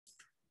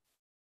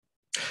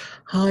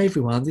Hi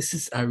everyone, this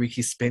is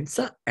Ricky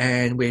Spencer,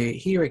 and we're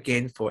here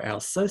again for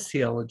our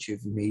Sociology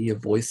of Media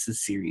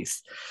Voices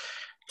series.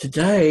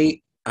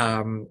 Today,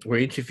 we're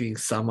interviewing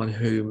someone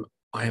whom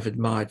I have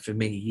admired for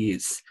many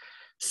years,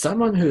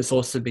 someone who has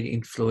also been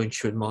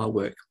influential in my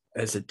work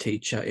as a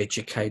teacher,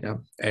 educator,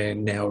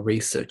 and now a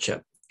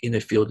researcher in the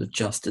field of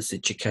justice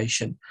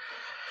education.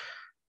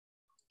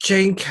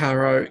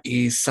 Caro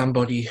is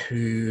somebody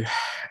who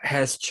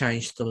has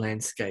changed the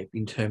landscape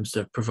in terms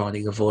of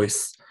providing a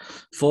voice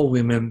for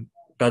women,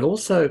 but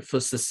also for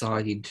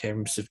society in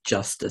terms of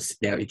justice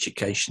in our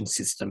education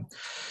system.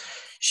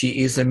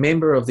 She is a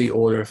member of the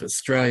Order of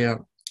Australia.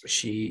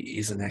 She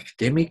is an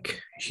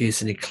academic. She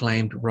is an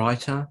acclaimed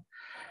writer,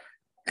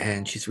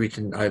 and she's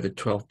written over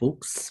 12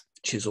 books.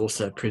 She's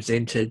also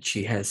presented.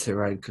 She has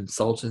her own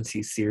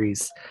consultancy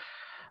series.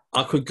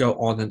 I could go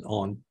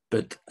on,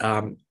 but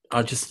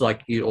I'd just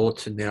like you all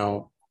to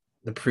know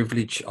the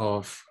privilege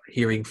of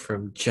hearing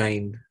from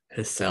Jane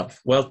herself.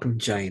 Welcome,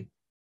 Jane.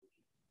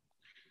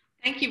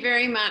 Thank you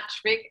very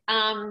much, Rick.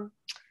 I'm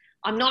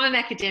not an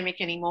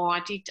academic anymore.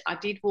 I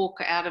did walk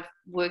out of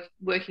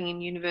working in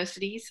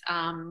universities,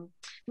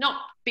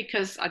 not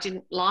because I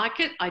didn't like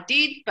it. I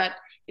did, but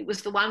it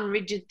was the one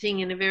rigid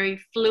thing in a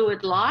very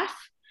fluid life.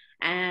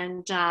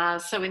 And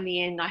so in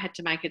the end, I had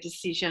to make a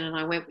decision, and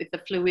I went with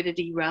the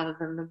fluidity rather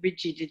than the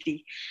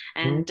rigidity.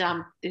 And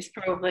there's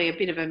probably a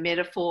bit of a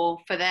metaphor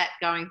for that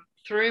going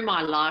through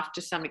my life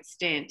to some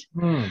extent.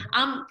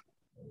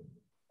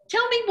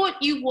 Tell me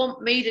what you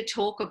want me to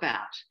talk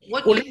about.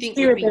 What do you think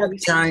would be about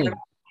Jane?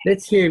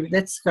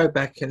 Let's go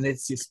back and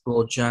let's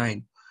explore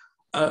Jane.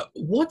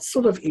 What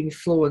sort of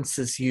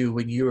influences you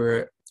when you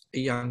were a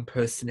young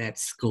person at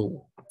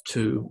school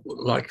to,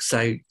 like,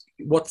 say,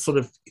 what sort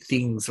of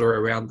things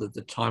were around at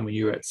the time when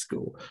you were at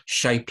school,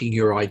 shaping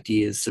your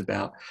ideas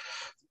about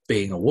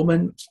being a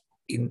woman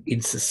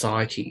in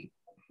society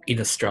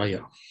in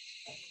Australia?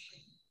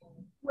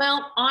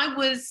 Well, I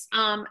was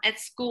at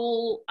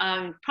school,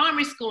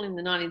 primary school in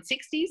the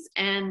 1960s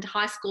and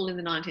high school in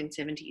the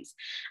 1970s.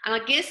 And I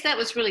guess that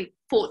was really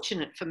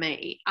fortunate for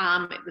me.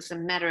 It was a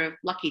matter of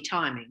lucky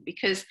timing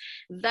because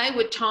they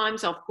were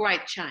times of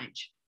great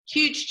change,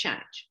 huge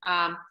change,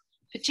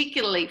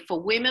 particularly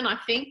for women, I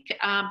think,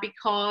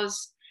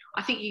 because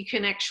I think you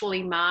can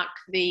actually mark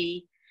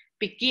the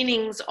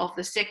beginnings of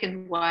the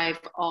second wave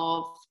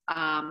of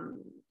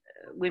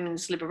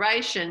women's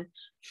liberation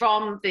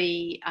from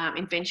the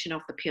invention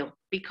of the pill,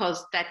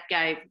 because that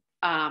gave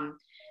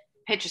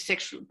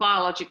heterosexual,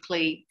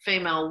 biologically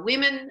female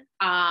women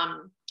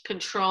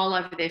control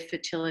over their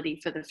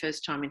fertility for the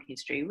first time in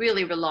history,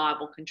 really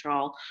reliable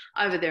control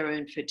over their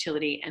own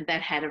fertility, and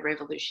that had a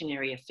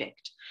revolutionary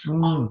effect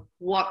on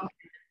what women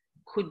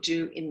could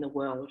do in the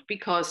world,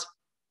 because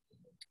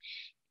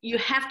you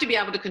have to be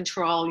able to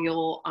control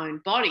your own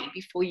body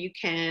before you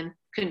can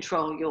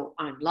control your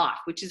own life,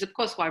 which is, of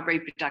course, why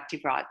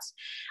reproductive rights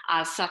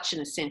are such an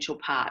essential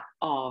part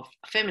of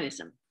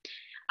feminism.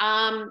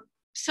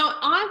 So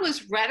I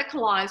was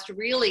radicalised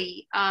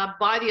really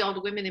by the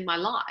older women in my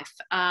life.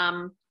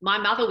 My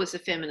mother was a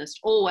feminist,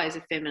 always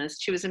a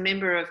feminist. She was a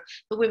member of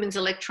the Women's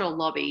Electoral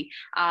Lobby.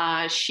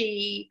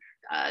 She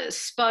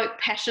spoke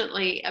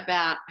passionately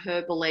about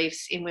her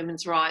beliefs in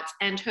women's rights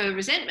and her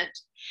resentment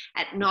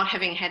at not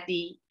having had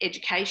the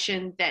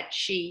education that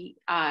she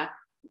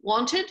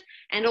wanted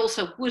and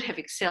also would have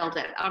excelled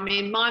at. I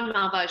mean, my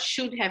mother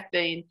should have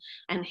been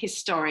an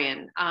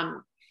historian.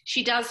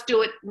 She does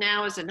do it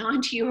now as a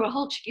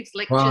 90-year-old. She gives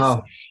lectures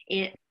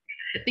at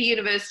the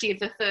University of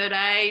the Third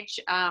Age,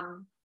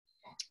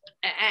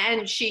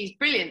 and she's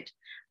brilliant.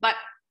 But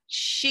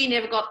she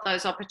never got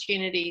those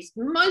opportunities,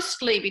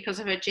 mostly because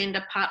of her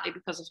gender, partly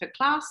because of her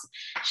class.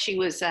 She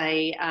was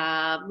a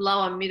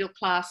lower middle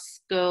class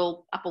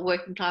girl, upper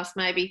working class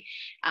maybe,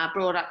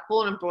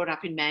 born and brought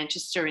up in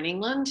Manchester in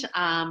England.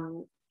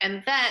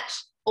 And that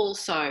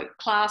also,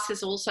 class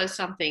is also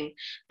something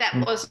that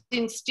was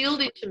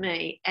instilled into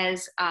me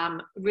as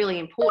really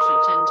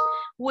important. And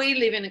we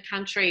live in a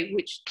country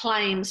which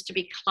claims to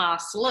be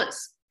classless.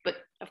 But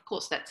of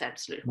course, that's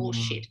absolute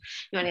horseshit.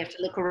 You only have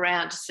to look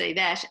around to see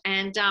that.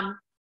 And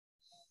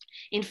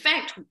in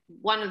fact,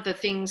 one of the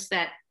things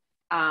that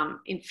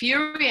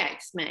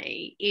infuriates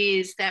me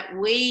is that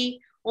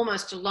we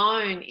almost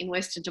alone in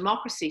Western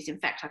democracies, in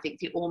fact, I think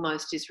the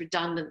almost is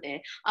redundant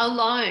there,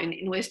 alone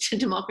in Western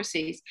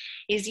democracies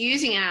is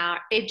using our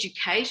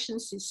education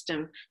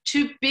system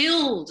to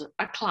build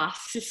a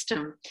class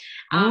system.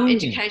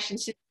 Education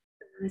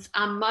systems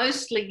are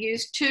mostly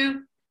used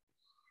to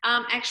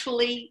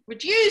actually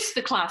reduce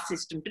the class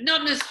system, but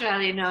not in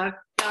Australia, no.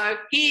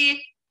 Here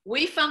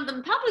we fund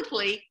them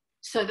publicly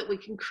so that we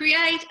can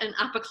create an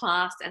upper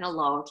class and a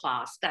lower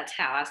class. That's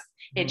how our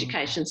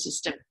education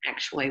system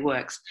actually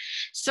works.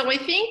 So I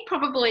think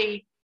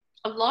probably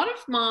a lot of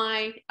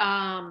my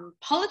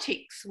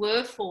politics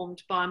were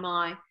formed by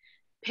my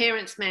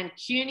parents'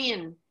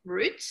 Mancunian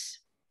roots.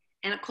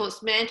 And of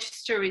course,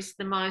 Manchester is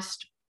the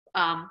most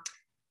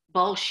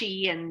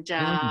bolshy and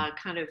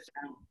kind of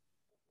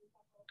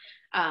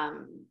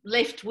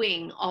left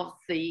wing of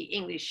the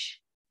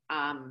English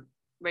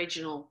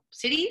regional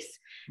cities.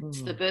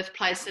 It's the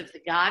birthplace of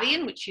The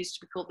Guardian, which used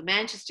to be called the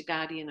Manchester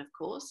Guardian, of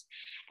course.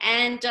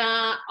 And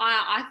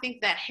I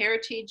think that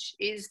heritage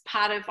is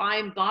part of, I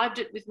imbibed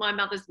it with my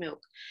mother's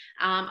milk,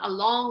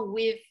 along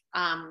with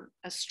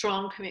a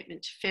strong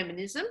commitment to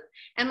feminism.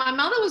 And my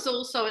mother was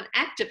also an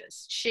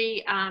activist.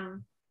 She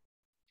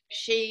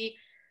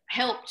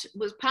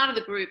was part of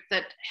the group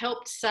that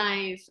helped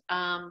save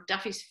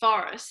Duffy's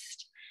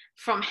Forest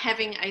from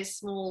having a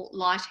small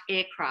light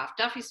aircraft.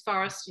 Duffy's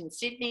Forest in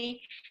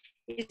Sydney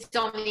is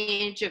on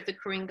the edge of the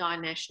Ku-ring-gai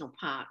National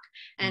Park.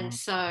 And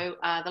so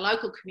the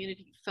local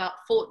community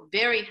fought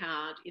very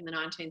hard in the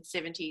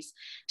 1970s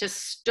to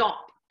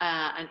stop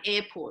an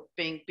airport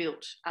being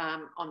built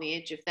on the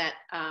edge of that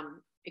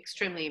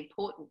extremely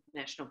important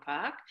national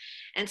park.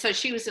 And so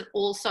she was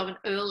also an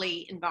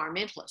early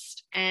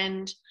environmentalist.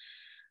 And,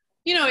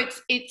 you know,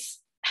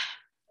 it's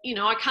you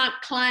know, I can't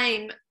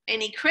claim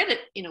any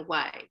credit in a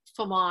way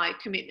for my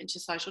commitment to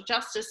social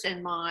justice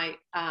and my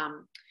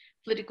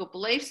political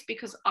beliefs,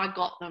 because I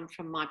got them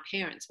from my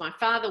parents. My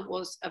father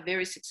was a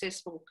very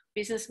successful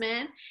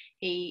businessman.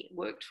 He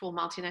worked for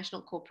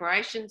multinational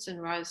corporations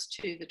and rose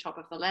to the top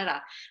of the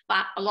ladder.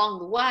 But along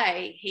the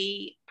way,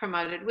 he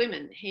promoted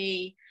women.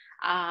 He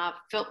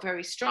felt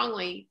very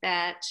strongly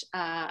that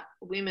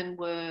women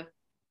were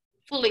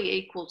fully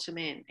equal to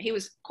men. He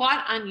was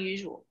quite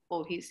unusual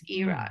for his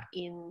era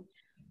in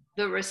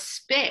the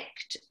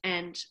respect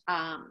and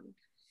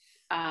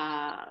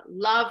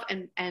love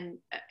and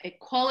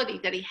equality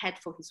that he had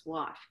for his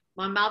wife.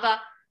 My mother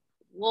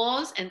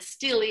was and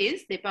still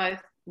is, they're both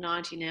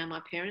 90 now,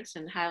 my parents,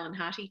 and hale and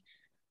hearty,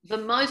 the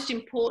most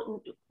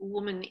important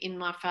woman in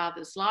my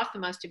father's life, the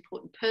most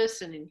important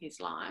person in his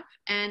life.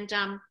 And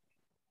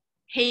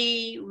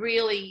he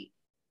really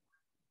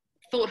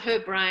thought her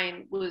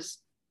brain was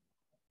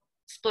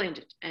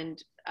splendid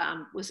and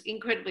was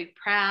incredibly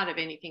proud of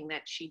anything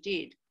that she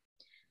did.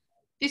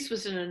 This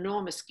was an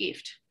enormous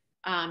gift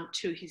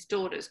to his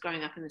daughters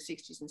growing up in the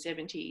 60s and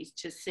 70s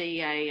to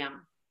see a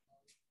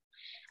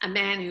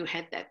man who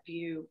had that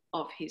view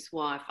of his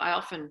wife.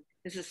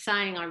 There's a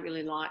saying I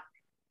really like,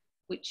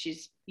 which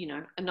is, you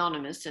know,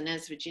 anonymous. And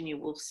as Virginia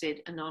Woolf said,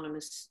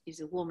 anonymous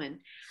is a woman.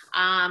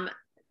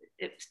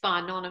 It's by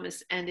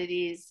Anonymous, and it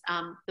is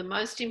the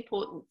most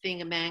important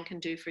thing a man can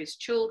do for his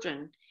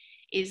children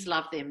is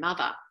love their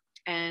mother.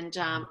 And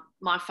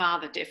my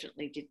father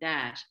definitely did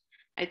that.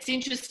 It's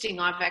interesting,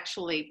 I've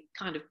actually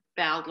kind of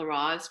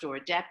bowdlerised or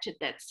adapted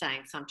that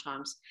saying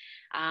sometimes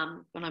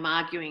when I'm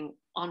arguing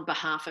on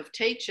behalf of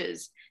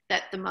teachers,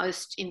 that the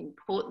most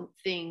important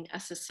thing a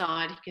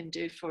society can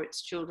do for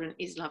its children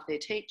is love their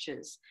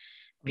teachers.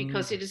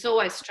 Because it has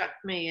always struck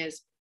me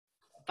as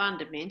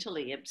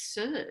fundamentally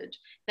absurd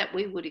that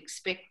we would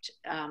expect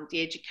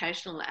the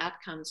educational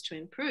outcomes to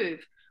improve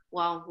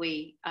while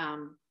we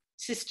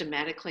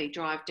systematically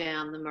drive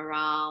down the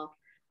morale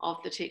of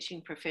the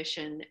teaching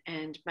profession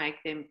and make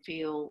them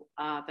feel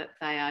that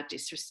they are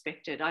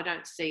disrespected. I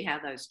don't see how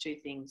those two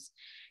things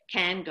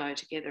can go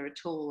together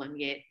at all, and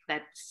yet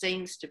that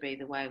seems to be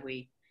the way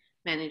we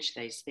manage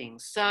these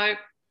things. So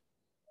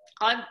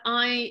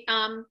I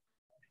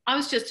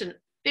was just a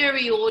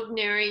very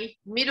ordinary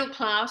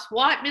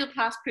white middle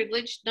class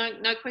privilege,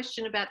 no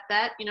question about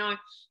that. You know,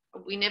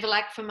 we never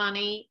lacked for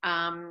money.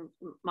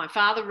 My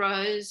father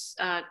rose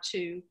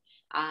to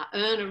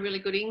earn a really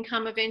good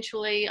income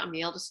eventually. I'm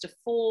the eldest of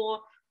four,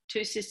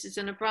 two sisters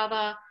and a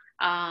brother.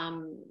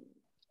 I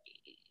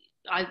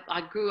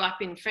grew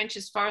up in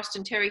French's Forest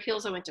and Terry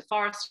Hills. I went to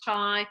Forest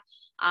High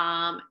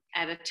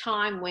at a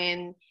time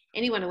when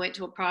anyone who went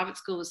to a private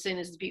school was seen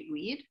as a bit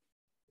weird.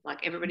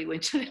 Like everybody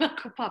went to the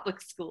local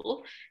public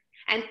school.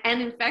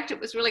 And in fact, it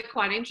was really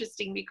quite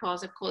interesting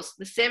because, of course,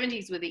 the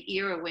 70s were the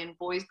era when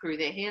boys grew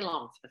their hair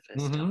long for the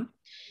first time.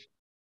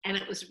 And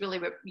it was really,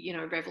 you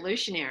know,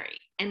 revolutionary.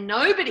 And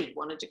nobody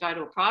wanted to go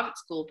to a private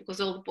school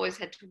because all the boys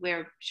had to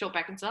wear short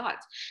back and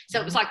sides.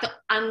 So it was like the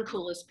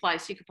uncoolest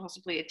place you could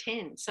possibly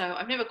attend. So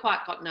I've never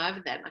quite gotten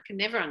over that. And I can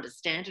never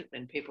understand it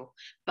when people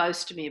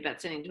boast to me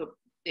about sending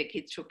their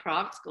kids to a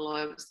private school.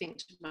 I always think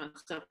to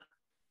myself,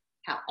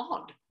 how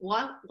odd.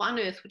 Why on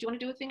earth would you want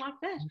to do a thing like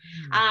that?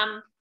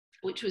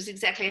 Which was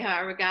exactly how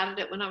I regarded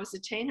it when I was a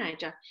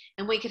teenager.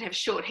 And we could have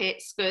short hair,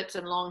 skirts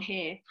and long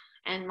hair.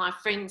 And my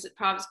friends at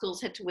private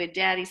schools had to wear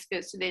dowdy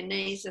skirts to their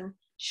knees and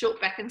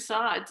short back and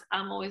sides.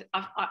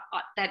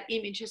 That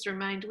image has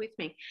remained with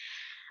me.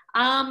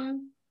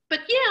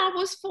 But yeah, I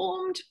was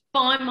formed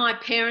by my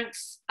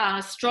parents'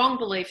 strong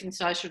belief in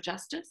social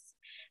justice.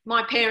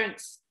 My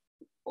parents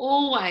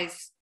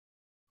always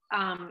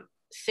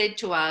said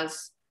to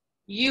us,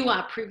 you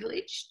are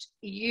privileged,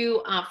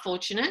 you are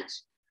fortunate.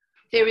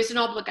 There is an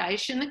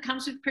obligation that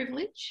comes with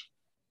privilege,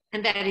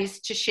 and that is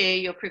to share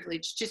your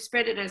privilege, to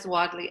spread it as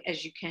widely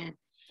as you can.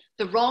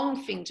 The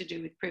wrong thing to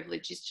do with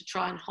privilege is to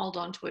try and hold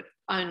on to it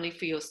only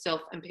for yourself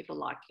and people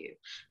like you.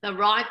 The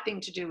right thing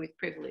to do with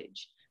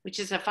privilege, which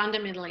is a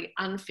fundamentally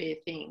unfair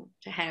thing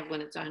to have when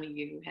it's only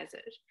you who has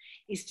it,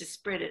 is to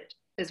spread it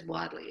as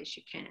widely as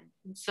you can.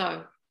 And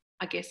so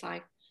I guess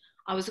I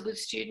was a good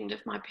student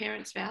of my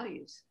parents'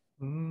 values.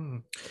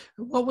 Mm.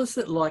 What was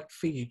it like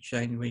for you,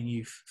 Jane, when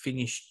you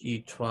finished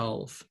Year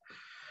 12?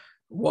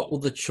 What were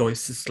the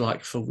choices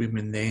like for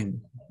women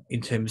then in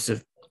terms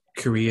of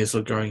careers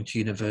or going to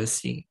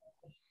university?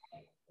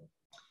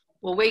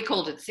 Well, we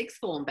called it sixth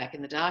form back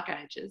in the dark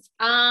ages.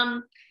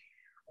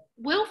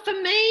 Well, for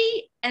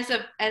me, as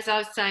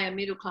I say, a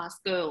middle class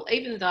girl,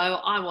 even though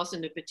I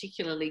wasn't a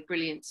particularly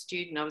brilliant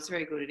student, I was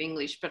very good at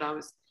English, but I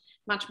was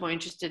much more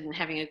interested in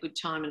having a good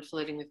time and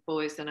flirting with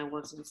boys than I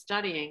was in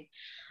studying.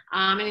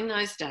 And in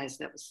those days,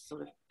 that was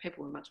sort of,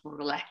 people were much more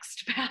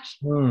relaxed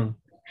about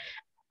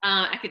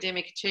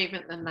academic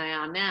achievement than they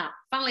are now.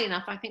 Funnily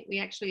enough, I think we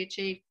actually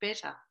achieved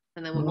better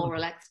and they were more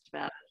relaxed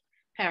about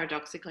it,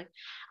 paradoxically.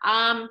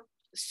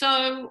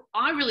 So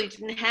I really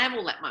didn't have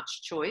all that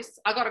much choice.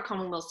 I got a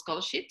Commonwealth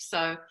scholarship,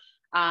 so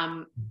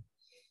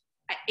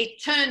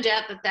it turned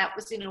out that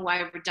was in a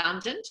way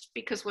redundant,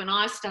 because when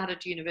I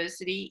started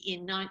university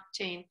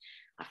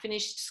I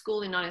finished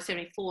school in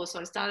 1974, so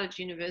I started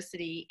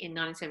university in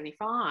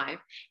 1975.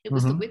 It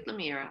was the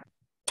Whitlam era,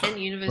 and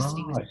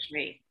university was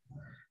free.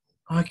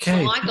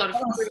 Okay. So I got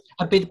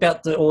a bit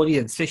about the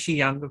audience, especially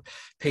younger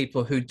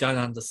people who don't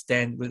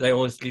understand, they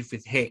always live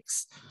with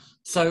HECS.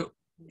 So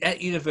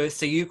at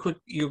university,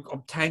 you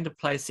obtained a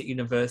place at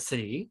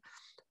university,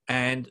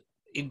 and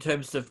in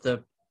terms of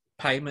the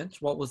payment,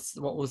 what was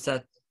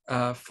that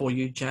for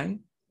you, Jane?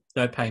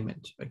 No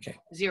payment. Okay.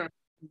 Zero.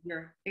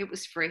 It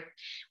was free.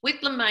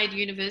 Whitlam made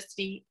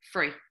university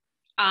free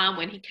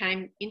when he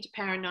came into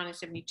power in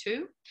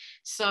 1972.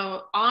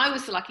 So I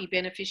was the lucky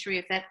beneficiary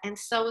of that, and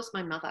so was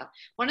my mother.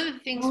 One of the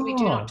things we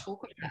do not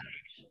talk about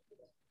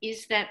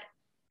is that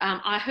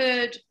I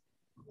heard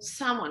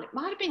someone, it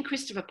might have been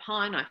Christopher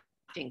Pine, I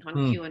think,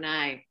 on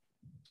Q&A.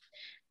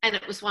 And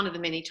it was one of the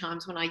many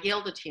times when I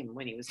yelled at him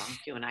when he was on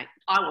Q&A.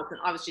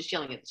 I was just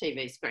yelling at the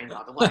TV screen,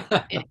 by the way.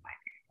 But anyway,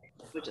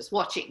 we're just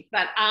watching.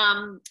 But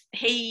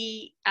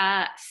he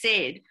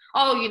said,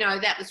 oh,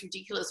 that was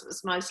ridiculous. It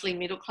was mostly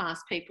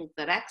middle-class people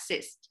that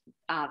accessed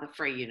the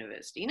free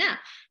university. Now,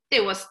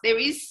 there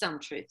is some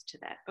truth to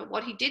that. But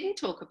what he didn't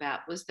talk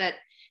about was that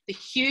the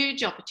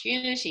huge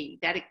opportunity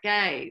that it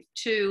gave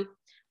to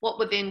what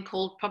were then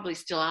called, probably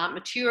still are,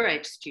 mature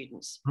age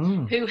students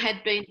who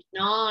had been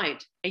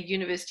denied a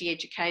university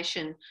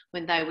education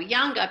when they were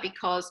younger,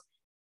 because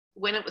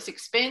when it was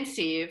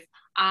expensive,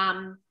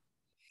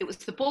 it was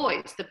the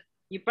boys,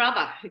 your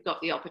brother, who got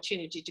the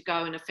opportunity to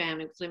go in a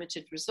family with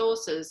limited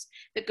resources.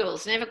 The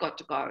girls never got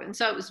to go. And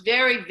so it was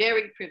very,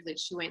 very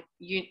privileged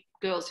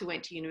girls who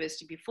went to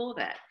university before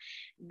that.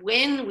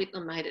 When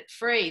Whitlam made it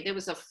free, there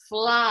was a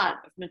flood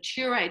of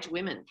mature age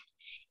women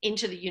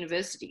into the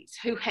universities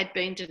who had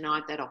been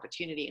denied that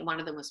opportunity, and one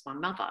of them was my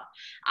mother.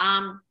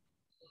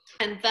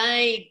 And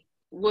they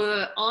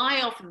were, I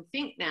often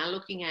think now,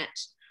 looking at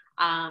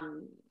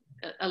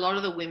a lot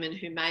of the women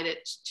who made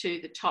it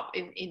to the top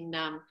in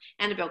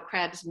Annabelle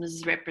Crabb's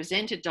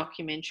Misrepresented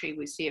documentary,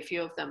 we see a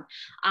few of them.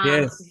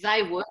 Yes.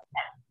 They were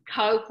that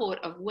cohort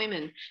of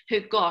women who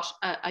got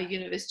a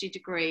university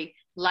degree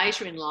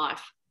later in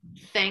life,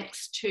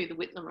 thanks to the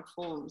Whitlam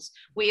reforms.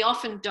 We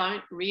often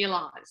don't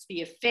realise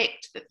the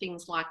effect that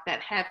things like that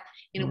have,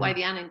 in a way,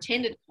 the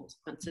unintended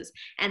consequences.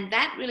 And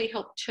that really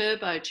helped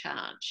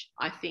turbocharge,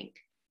 I think,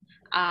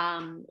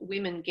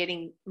 women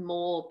getting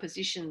more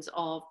positions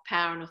of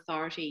power and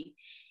authority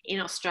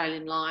in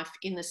Australian life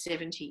in the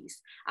 70s.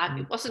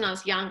 It wasn't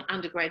us young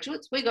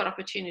undergraduates. We got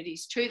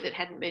opportunities too that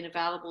hadn't been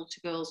available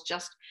to girls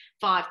just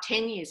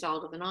 5-10 years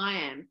older than I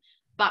am.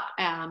 But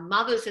our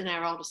mothers and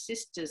our older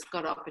sisters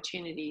got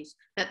opportunities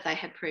that they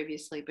had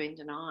previously been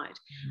denied.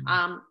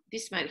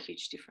 This made a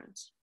huge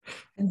difference.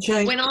 And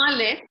Jane, when I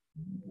left,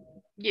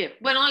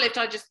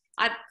 I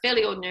had a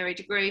fairly ordinary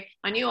degree.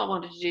 I knew I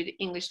wanted to do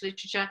English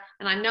literature,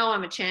 and I know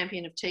I'm a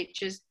champion of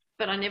teachers,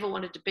 but I never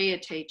wanted to be a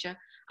teacher.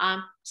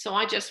 So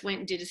I just went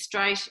and did a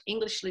straight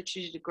English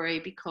literature degree,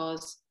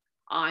 because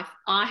I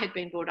had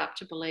been brought up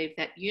to believe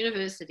that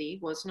university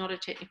was not a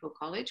technical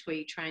college where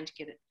you trained to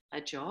get a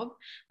job,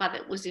 but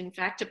it was in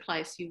fact a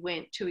place you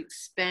went to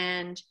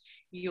expand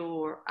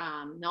your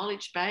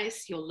knowledge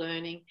base, your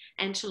learning,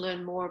 and to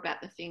learn more about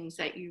the things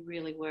that you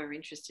really were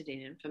interested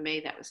in. And for me,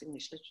 that was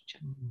English literature.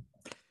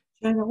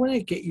 Jane, I want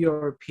to get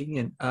your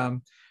opinion,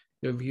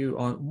 your view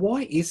on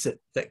why is it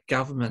that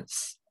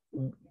governments,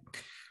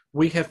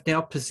 we have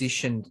now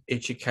positioned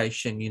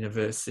education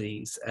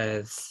universities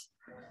as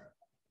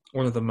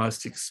one of the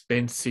most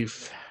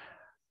expensive,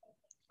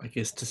 I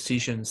guess,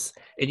 decisions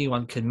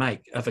anyone can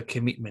make of a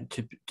commitment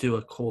to do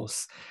a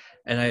course.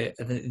 And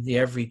the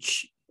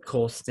average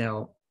course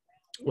now,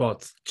 well,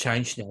 it's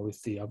changed now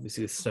with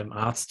obviously some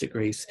arts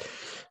degrees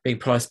being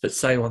priced, but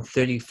say on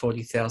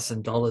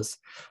 $30,000-$40,000.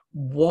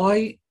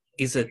 Why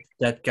is it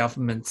that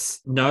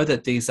governments know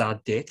that these are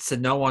debts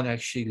and no one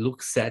actually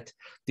looks at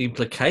the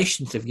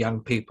implications of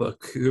young people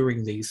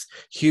accruing these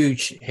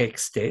huge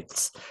HECS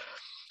debts?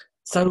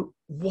 So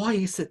why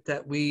is it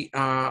that we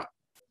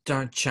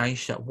don't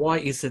change that? Why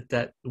is it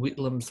that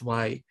Whitlam's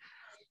way,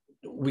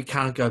 we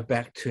can't go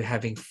back to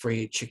having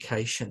free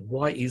education?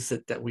 Why is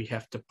it that we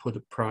have to put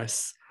a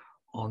price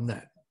on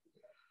that?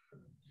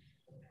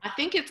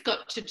 think it's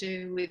got to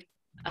do with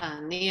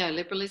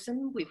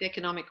neoliberalism, with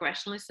economic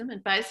rationalism,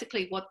 and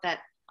basically what that,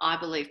 I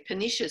believe,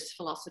 pernicious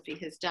philosophy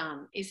has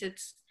done is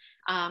it's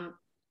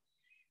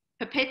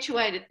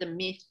perpetuated the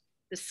myth,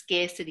 the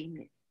scarcity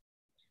myth,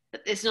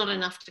 that there's not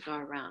enough to go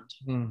around.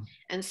 Mm.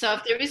 And so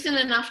if there isn't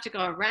enough to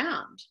go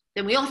around,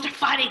 then we all have to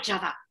fight each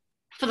other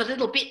for the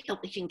little bit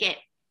that we can get.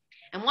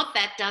 And what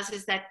that does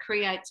is that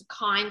creates a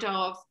kind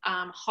of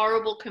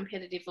horrible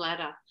competitive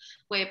ladder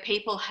where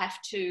people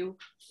have to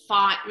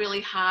fight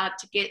really hard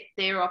to get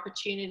their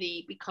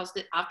opportunity because,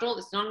 after all,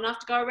 there's not enough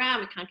to go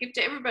around. We can't give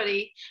to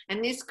everybody.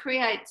 And this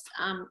creates,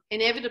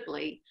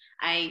 inevitably,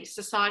 a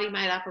society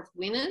made up of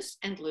winners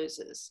and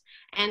losers.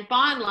 And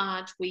by and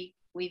large, we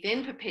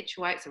then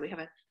perpetuate, so we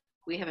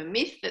have a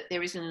myth that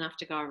there isn't enough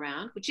to go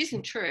around, which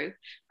isn't true.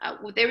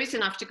 There is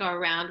enough to go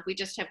around. We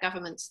just have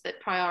governments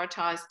that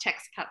prioritise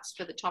tax cuts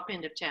for the top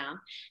end of town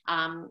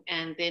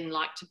and then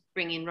like to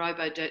bring in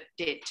robo-debt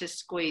to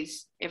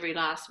squeeze every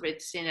last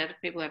red cent out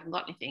of people who haven't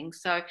got anything.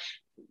 So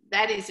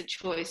that is a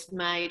choice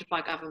made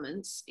by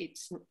governments.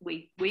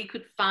 We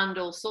could fund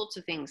all sorts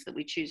of things that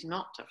we choose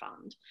not to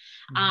fund.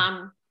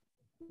 Mm-hmm.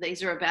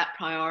 These are about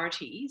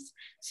priorities.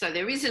 So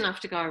there is enough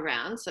to go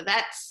around. So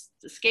that's,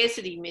 the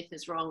scarcity myth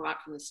is wrong right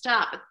from the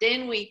start. But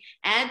then we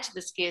add to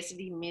the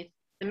scarcity myth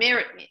the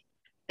merit myth,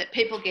 that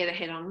people get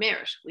ahead on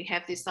merit. We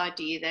have this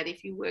idea that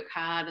if you work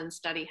hard and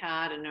study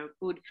hard and are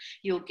good,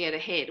 you'll get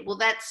ahead. Well,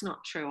 that's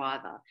not true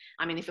either.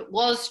 I mean, if it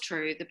was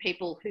true, the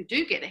people who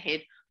do get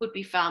ahead would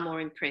be far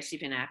more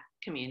impressive in our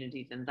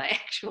community than they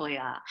actually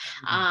are.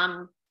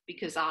 Mm-hmm.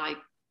 Because I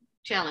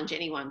challenge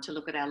anyone to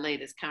look at our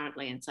leaders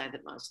currently and say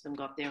that most of them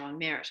got there on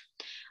merit.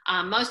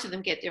 Most of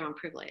them get there on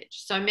privilege.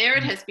 So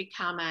merit has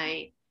become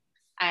a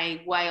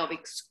way of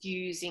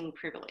excusing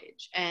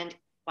privilege. And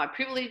by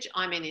privilege,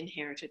 I mean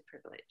inherited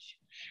privilege.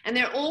 And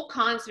there are all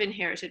kinds of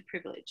inherited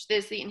privilege.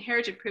 There's the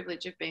inherited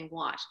privilege of being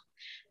white.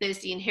 There's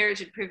the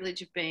inherited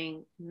privilege of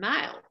being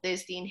male.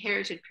 There's the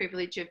inherited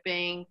privilege of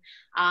being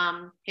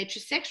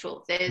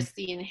heterosexual. There's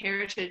the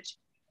inherited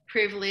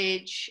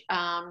privilege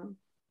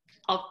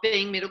of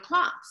being middle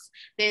class.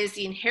 There's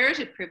the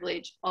inherited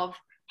privilege of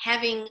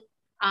having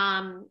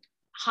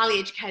highly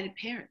educated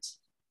parents.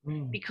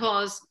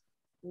 Because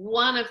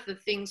one of the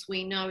things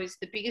we know is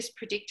the biggest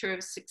predictor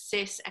of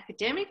success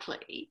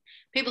academically.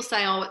 People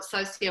say, oh, it's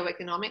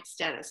socioeconomic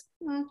status.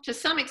 To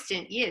some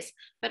extent, yes.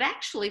 But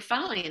actually,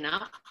 funnily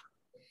enough,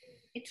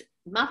 it's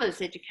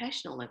mother's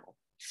educational level.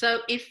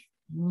 So if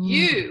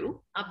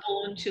you are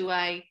born to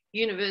a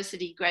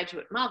university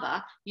graduate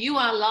mother, you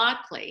are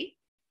likely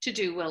to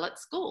do well at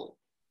school.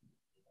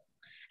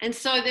 And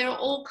so there are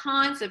all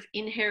kinds of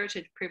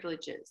inherited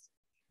privileges.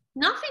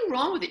 Nothing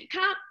wrong with it. You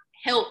can't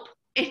help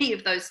any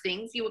of those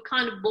things. You were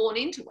kind of born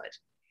into it.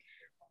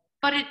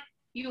 But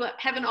you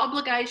have an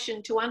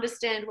obligation to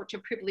understand what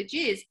your privilege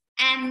is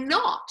and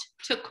not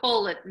to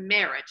call it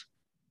merit,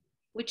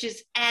 which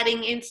is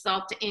adding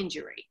insult to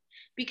injury,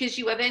 because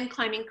you are then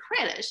claiming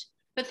credit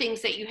for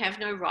things that you have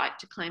no right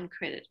to claim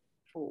credit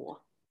for.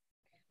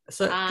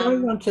 So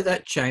going on to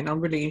that, Jane,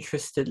 I'm really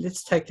interested.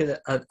 Let's take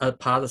it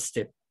apart a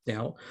step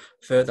now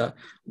further.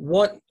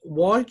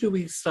 Why do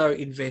we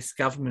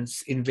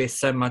governments invest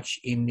so much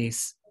in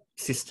this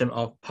system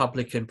of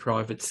public and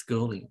private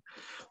schooling?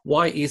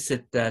 Why is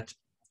it that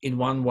in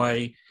one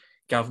way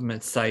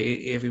governments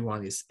say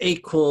everyone is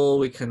equal,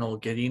 we can all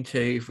get into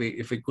if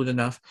we're good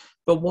enough,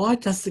 but why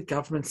does the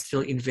government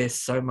still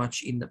invest so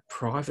much in the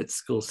private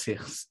school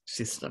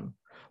system?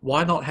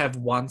 Why not have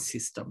one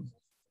system?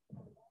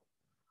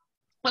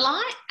 Well,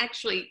 I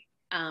actually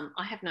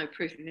I have no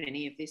proof of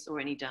any of this or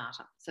any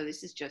data, so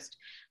this is just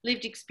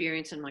lived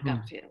experience and my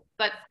gut feel,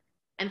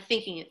 and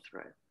thinking it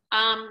through.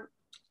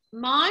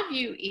 My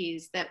view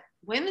is that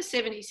when the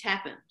 70s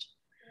happened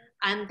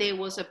and there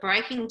was a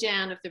breaking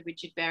down of the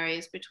rigid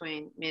barriers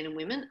between men and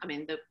women, I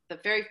mean,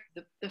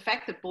 the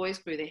fact that boys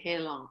grew their hair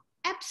long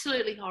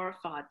absolutely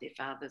horrified their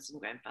fathers and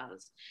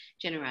grandfathers'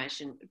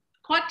 generation,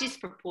 quite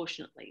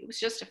disproportionately. It was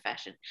just a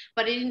fashion,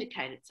 but it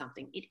indicated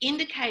something. It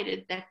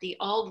indicated that the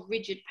old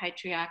rigid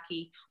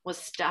patriarchy was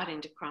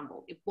starting to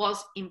crumble. It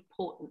was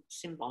important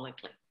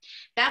symbolically.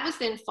 That was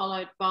then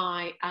followed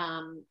by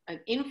an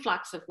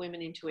influx of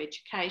women into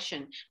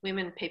education,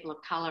 women, people of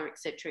colour,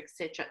 etc.,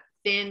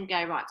 then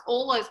gay rights,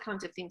 all those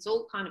kinds of things,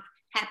 all kind of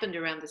happened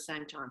around the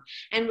same time.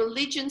 And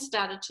religion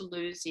started to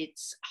lose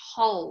its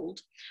hold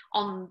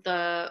on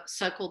the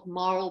so-called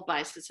moral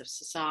basis of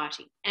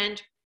society.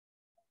 And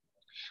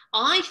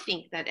I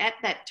think that at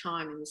that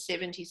time in the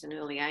 70s and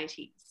early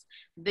 80s,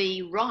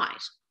 the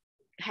right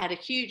had a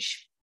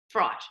huge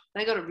fright.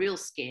 They got a real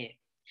scare.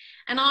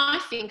 And I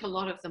think a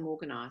lot of them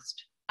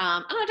organised.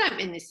 And I don't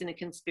mean this in a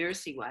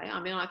conspiracy way. I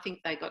mean, I think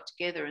they got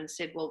together and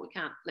said, well, we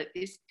can't let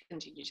this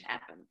continue to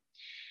happen.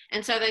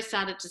 And so they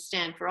started to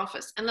stand for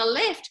office. And the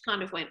left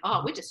kind of went,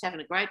 oh, we're just having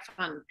a great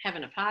fun,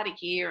 having a party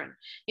here. And,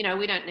 you know,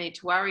 we don't need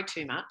to worry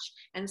too much.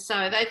 And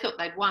so they thought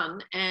they'd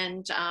won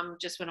and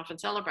just went off and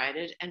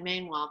celebrated. And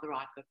meanwhile, the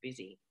right got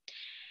busy.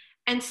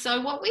 And so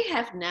what we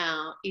have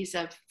now is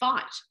a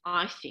fight,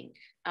 I think.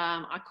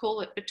 I call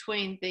it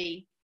between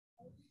the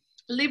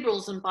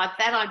liberals, and by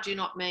that I do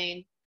not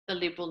mean the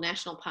Liberal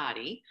National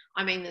Party,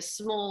 I mean the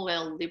small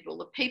L Liberal,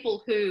 the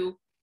people who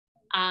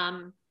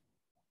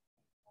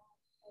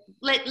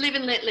live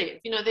and let live.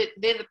 You know,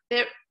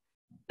 they're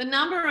the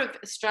number of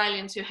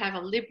Australians who have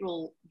a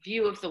liberal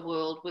view of the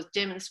world was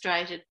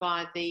demonstrated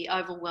by the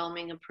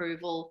overwhelming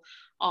approval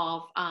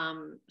of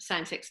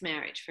same-sex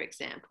marriage, for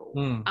example.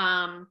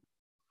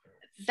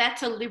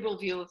 That's a liberal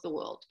view of the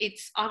world.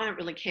 I don't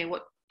really care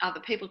what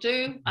other people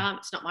do.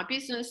 It's not my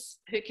business.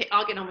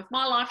 I'll get on with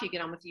my life, you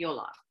get on with your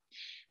life.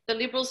 The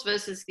liberals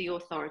versus the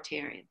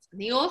authoritarians. And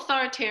the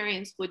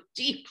authoritarians were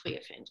deeply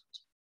offended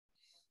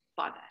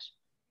by that.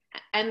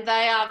 And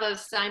they are the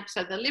same.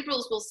 So the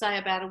liberals will say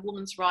about a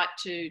woman's right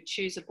to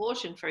choose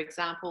abortion, for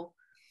example,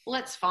 well,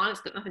 that's fine.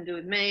 It's got nothing to do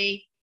with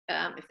me.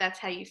 If that's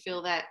how you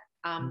feel that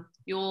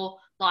your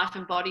life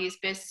and body is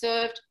best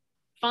served,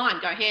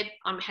 fine, go ahead.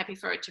 I'm happy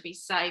for it to be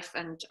safe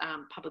and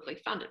publicly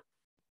funded.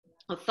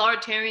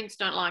 Authoritarians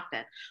don't like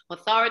that.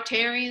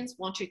 Authoritarians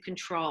want to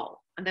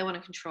control, and they want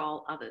to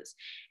control others.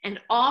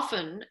 And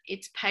often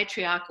it's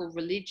patriarchal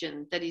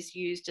religion that is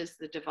used as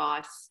the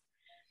device,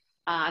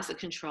 as a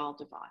control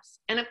device.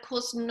 And of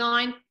course,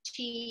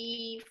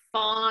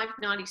 95,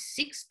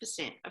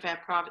 96% of our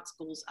private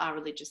schools are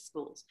religious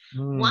schools.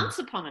 Once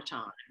upon a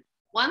time,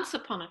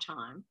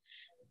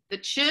 the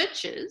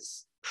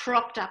churches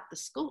propped up the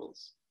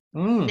schools.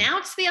 Now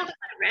it's the other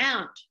way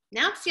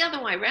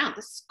around.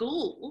 The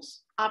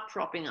schools are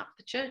propping up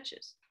the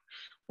churches.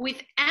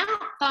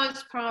 Without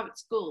those private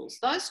schools,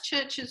 those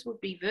churches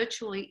would be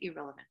virtually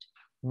irrelevant.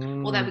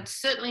 Or they would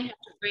certainly have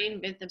to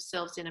reinvent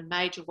themselves in a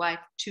major way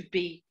to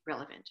be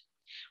relevant.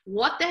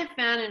 What they've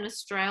found in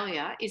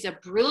Australia is a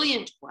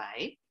brilliant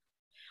way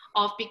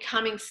of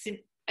becoming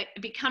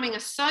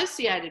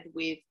associated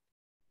with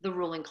the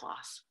ruling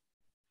class.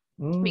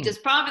 Because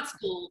private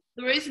school,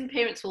 the reason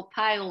parents will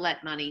pay all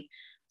that money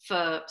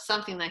for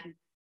something they can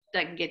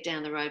get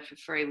down the road for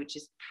free, which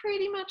is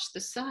pretty much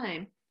the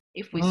same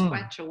if we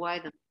scratch away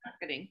the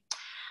marketing,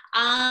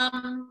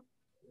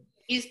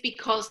 is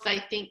because they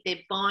think they're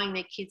buying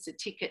their kids a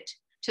ticket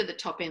to the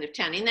top end of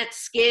town. In that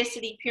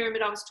scarcity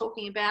pyramid I was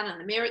talking about and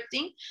the merit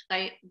thing,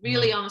 they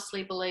really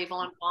honestly believe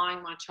I'm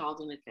buying my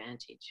child an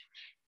advantage.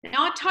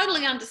 Now, I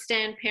totally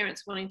understand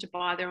parents wanting to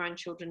buy their own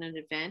children an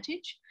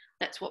advantage.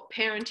 That's what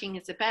parenting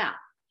is about.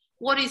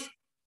 What is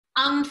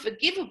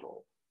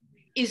unforgivable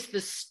is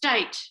the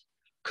state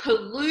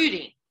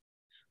colluding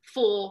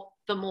for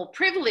the more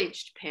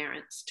privileged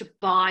parents to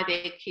buy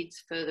their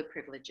kids further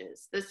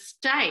privileges. The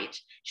state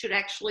should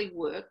actually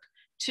work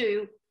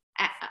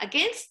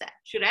against that,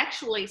 should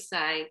actually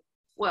say,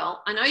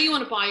 well, I know you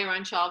want to buy your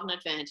own child an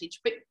advantage,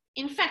 but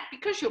in fact,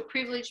 because you're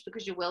privileged,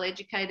 because you're well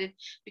educated,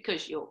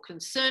 because you're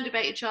concerned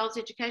about your child's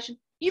education,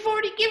 you've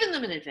already given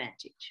them an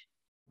advantage.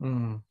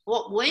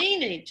 What we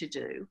need to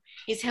do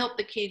is help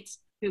the kids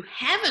who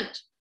haven't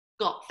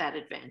got that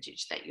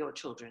advantage that your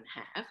children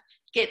have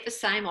get the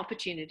same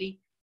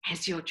opportunity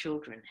as your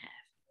children have.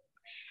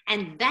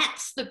 And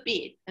that's the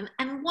bit. And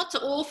what's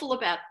awful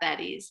about that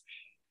is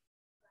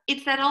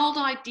it's that old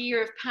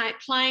idea of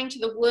playing to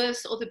the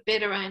worse or the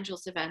better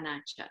angels of our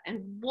nature.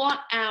 And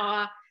what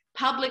our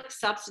public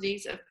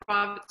subsidies of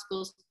private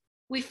schools,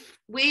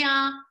 we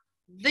are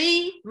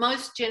the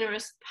most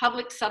generous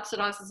public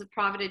subsidisers of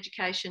private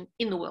education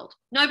in the world.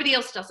 Nobody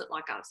else does it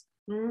like us.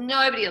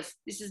 Nobody else.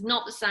 This is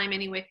not the same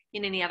anywhere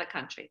in any other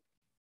country.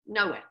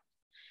 Nowhere.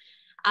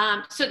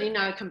 Certainly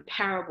no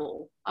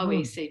comparable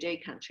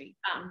OECD country.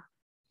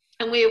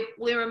 And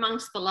we're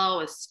amongst the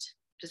lowest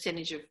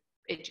percentage of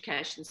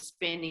education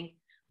spending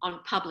on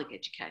public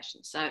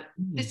education. So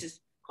this is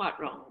quite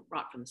wrong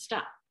right from the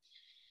start.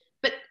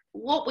 But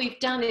what we've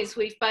done is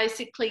we've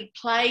basically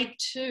played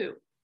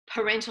to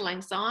parental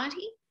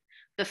anxiety,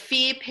 the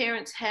fear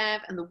parents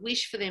have, and the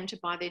wish for them to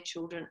buy their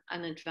children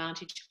an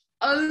advantage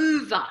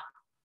over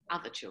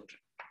other children.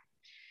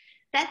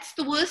 That's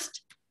the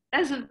worst.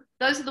 Those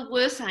are the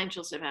worst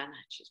angels of our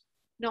natures,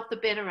 not the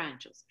better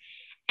angels.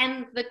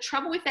 And the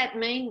trouble with that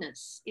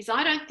meanness is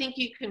I don't think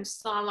you can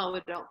silo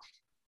it off.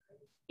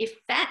 If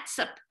that's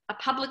a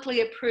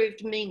publicly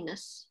approved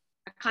meanness,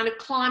 a kind of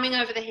climbing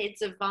over the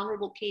heads of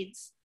vulnerable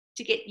kids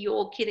to get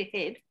your kid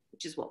ahead,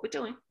 which is what we're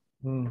doing,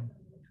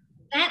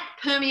 that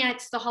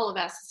permeates the whole of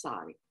our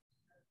society.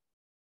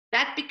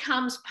 That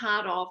becomes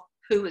part of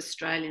who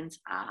Australians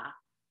are.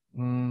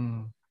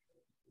 And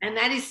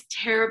that is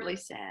terribly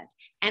sad.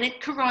 And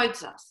it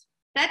corrodes us.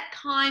 That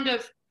kind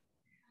of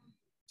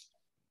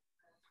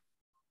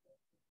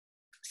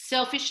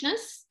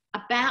selfishness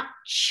about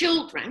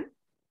children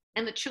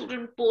and the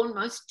children born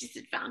most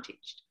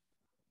disadvantaged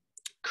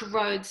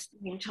corrodes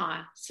the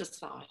entire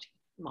society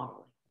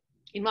morally,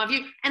 in my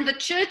view. And the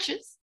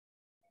churches,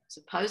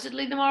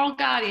 supposedly the moral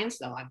guardians,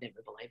 though I've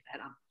never believed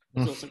that, I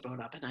was also brought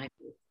up an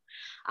atheist,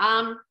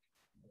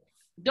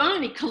 don't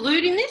only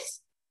collude in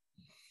this,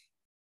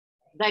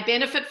 they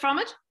benefit from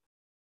it,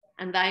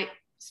 and they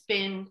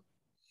spend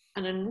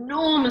an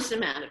enormous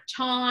amount of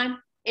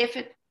time,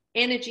 effort,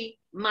 energy,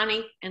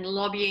 money, and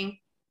lobbying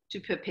to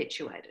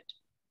perpetuate it.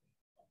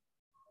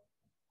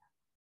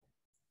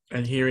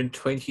 And here in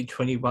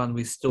 2021,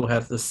 we still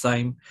have the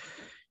same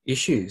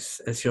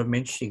issues as you're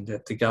mentioning,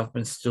 that the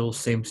government still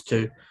seems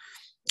to,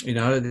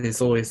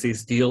 there's always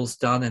these deals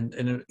done.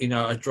 And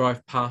I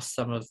drive past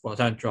some of, well, I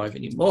don't drive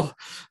anymore,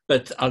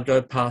 but I'll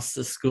go past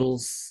the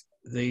schools,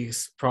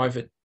 these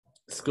private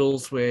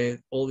schools where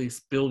all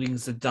these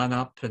buildings are done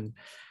up, and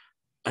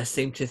I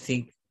seem to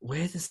think,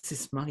 where does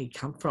this money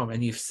come from?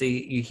 And you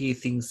hear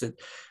things that,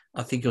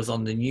 I think it was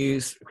on the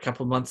news a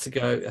couple of months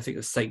ago, I think it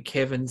was St.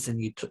 Kevin's,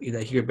 and you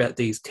hear about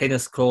these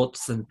tennis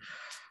courts, and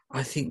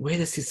I think, where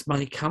does this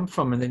money come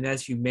from? And then,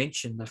 as you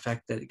mentioned, the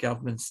fact that the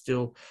government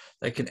still,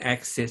 they can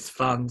access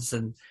funds,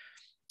 and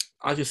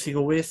I just think,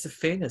 well, where's the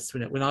fairness?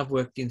 When I've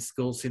worked in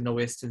schools in the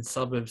western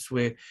suburbs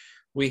where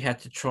we had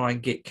to try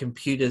and get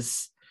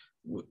computers,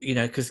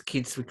 because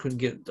kids, we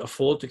couldn't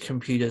afford the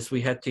computers,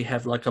 we had to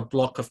have like a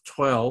block of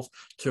 12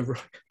 to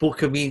book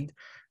them in,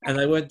 and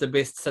they weren't the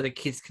best, so the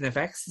kids can have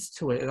access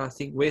to it. And I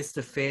think, where's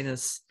the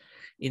fairness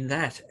in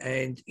that?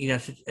 And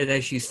and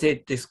as you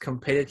said, this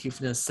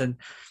competitiveness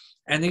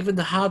and even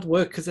the hard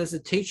work, because as a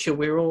teacher,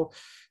 we're all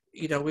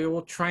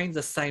trained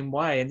the same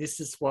way. And this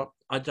is what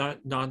I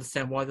don't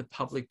understand, why the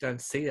public don't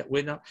see it.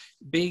 We're not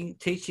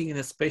teaching in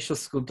a special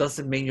school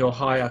doesn't mean you're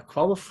higher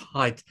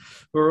qualified.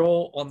 We're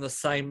all on the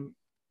same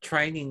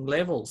training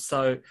level.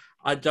 So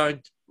I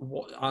don't,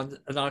 and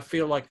I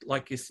feel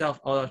like yourself,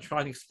 I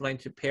try and explain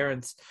to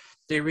parents,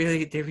 there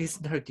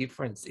is no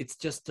difference. It's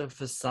just a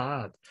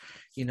facade.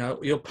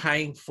 You're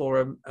paying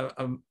for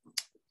a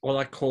what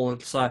I call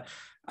it, so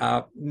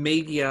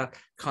media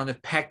kind of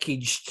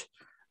packaged,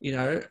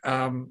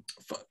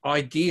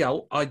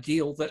 ideal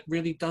that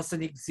really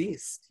doesn't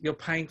exist. You're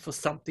paying for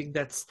something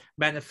that's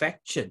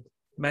manufactured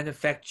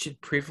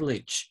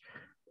privilege.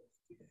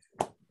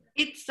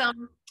 It's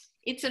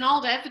an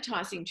old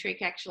advertising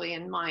trick, actually,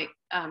 and my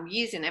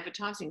years in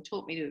advertising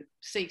taught me to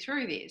see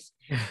through this.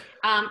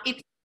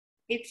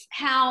 It's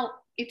how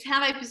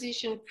they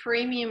position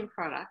premium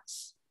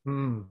products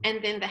and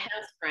then the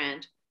house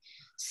brand.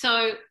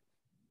 So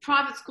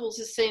private schools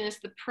are seen as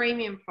the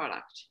premium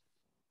product.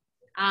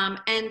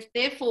 And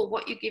therefore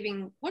what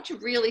you're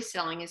really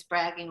selling is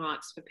bragging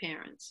rights for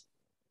parents.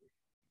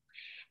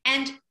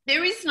 And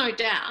there is no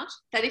doubt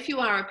that if you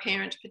are a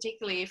parent,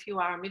 particularly if you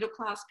are a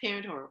middle-class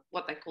parent or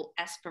what they call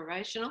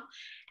aspirational,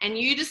 and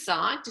you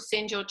decide to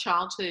send your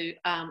child to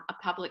a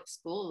public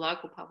school, a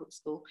local public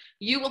school,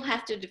 you will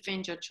have to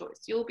defend your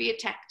choice. You'll be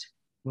attacked.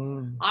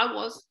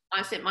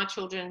 I sent my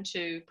children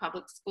to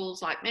public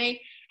schools like me,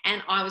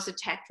 and I was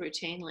attacked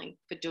routinely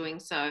for doing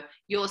so.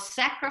 You're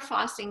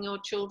sacrificing your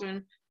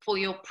children for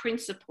your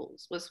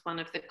principles was one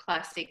of the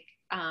classic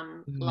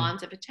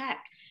lines of attack.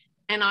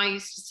 And I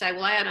used to say,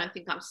 well, A, I don't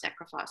think I'm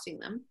sacrificing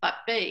them, but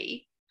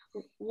B,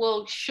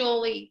 well,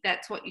 surely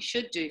that's what you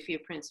should do for your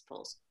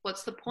principles.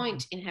 What's the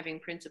point in having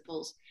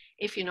principles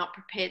if you're not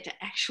prepared to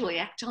actually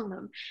act on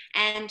them?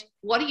 And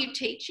what are you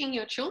teaching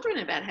your children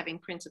about having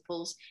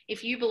principles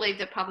if you believe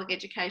that public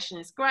education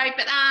is great,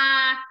 but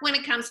when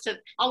it comes to,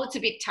 it's a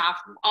bit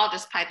tough, I'll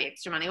just pay the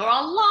extra money, or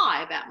I'll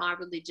lie about my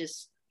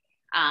religious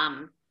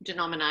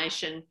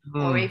denomination,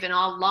 or even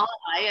I'll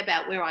lie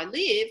about where I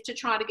live to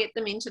try to get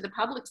them into the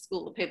public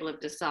school that people have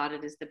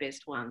decided is the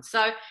best one.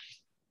 So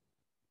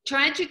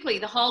tragically,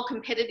 the whole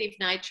competitive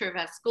nature of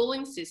our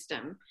schooling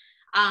system,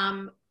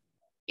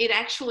 it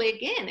actually,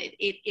 again,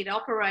 it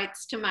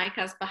operates to make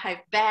us behave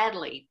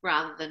badly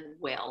rather than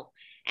well.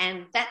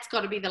 And that's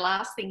got to be the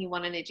last thing you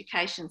want an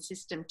education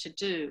system to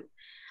do.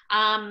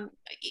 I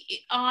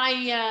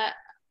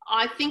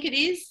think it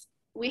is,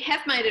 we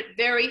have made it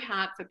very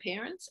hard for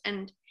parents,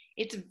 and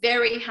it's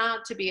very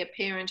hard to be a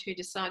parent who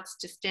decides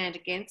to stand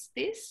against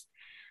this.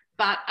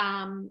 But,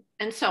 and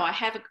so I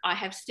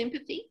have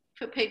sympathy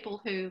for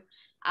people who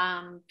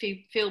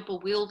feel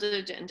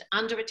bewildered and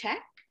under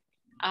attack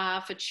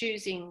for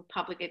choosing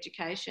public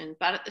education.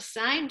 But at the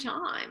same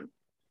time,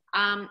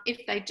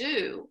 if they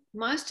do,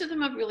 most of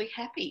them are really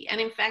happy.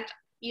 And in fact,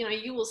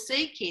 you will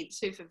see kids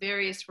who for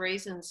various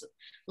reasons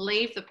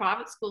leave the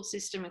private school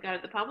system and go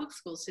to the public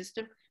school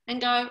system and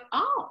go,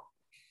 oh,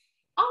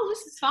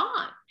 this is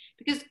fine.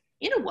 Because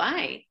in a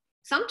way,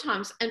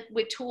 sometimes, and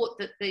we're taught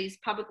that these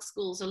public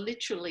schools are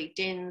literally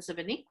dens of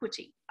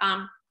iniquity.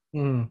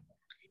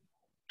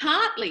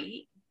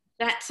 Partly,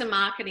 that's a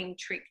marketing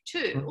trick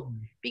too,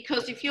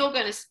 because if you're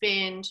going to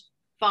spend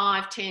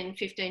 5, 10,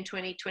 15,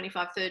 20,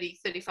 25, 30,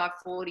 35,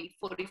 40,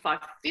 45,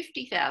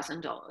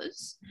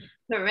 $50,000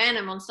 per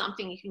annum on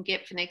something you can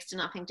get for next to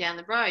nothing down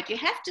the road, you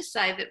have to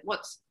say that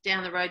what's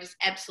down the road is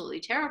absolutely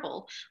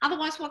terrible.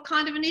 Otherwise, what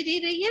kind of an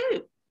idiot are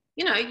you?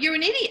 You're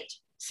an idiot.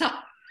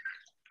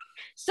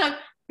 So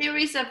there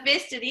is a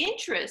vested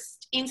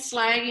interest in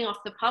slagging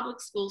off the public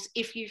schools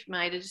if you've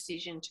made a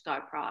decision to go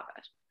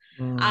private.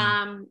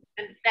 And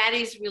that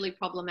is really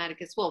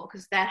problematic as well,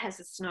 because that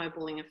has a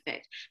snowballing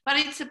effect. But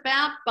it's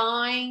about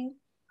buying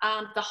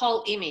the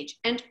whole image.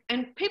 And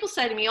people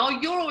say to me, oh,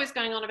 you're always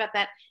going on about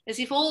that as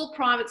if all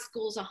private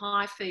schools are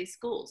high fee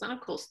schools. And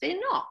of course they're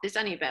not. There's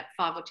only about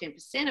 5 or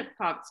 10% of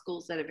private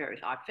schools that are very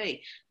high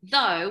fee.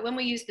 Though when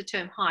we use the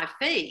term high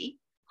fee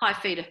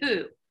to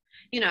who?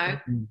 You know,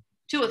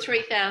 $2,000 or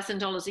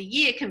 $3,000 a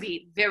year can be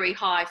a very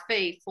high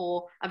fee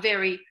for a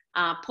very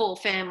poor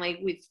family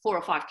with 4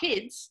 or 5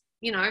 kids,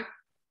 you know.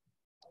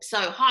 So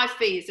high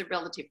fee is a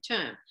relative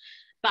term.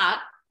 But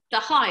the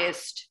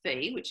highest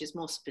fee, which is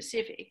more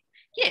specific,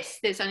 yes,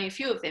 there's only a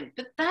few of them,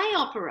 but they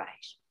operate.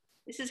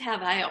 This is how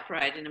they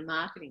operate in a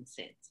marketing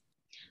sense.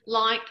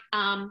 Like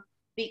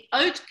the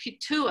haute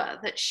couture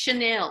that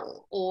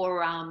Chanel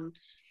or,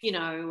 you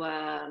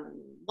know,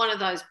 one of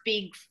those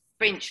big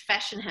French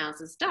fashion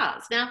houses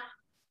does. Now,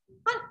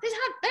 they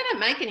don't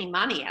make any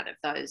money out of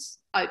those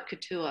haute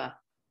couture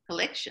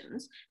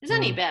collections. There's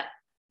only about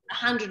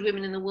 100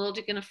 women in the world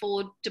who can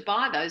afford to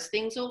buy those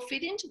things or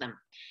fit into them.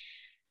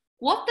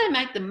 What they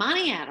make the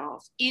money out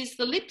of is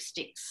the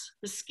lipsticks,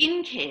 the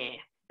skincare,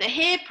 the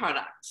hair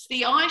products,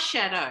 the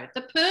eyeshadow,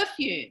 the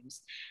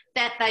perfumes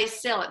that they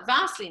sell at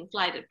vastly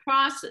inflated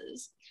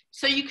prices.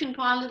 So you can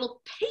buy a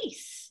little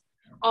piece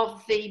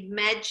of the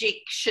magic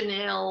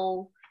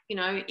Chanel, you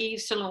know,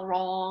 Yves Saint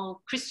Laurent,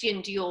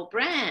 Christian Dior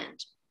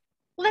brand.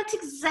 Well, that's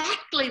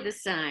exactly the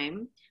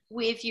same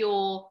with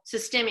your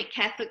systemic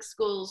Catholic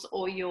schools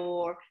or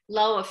your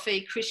lower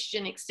fee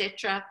Christian,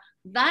 etc.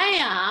 They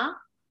are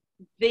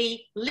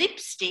the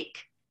lipstick,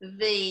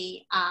 the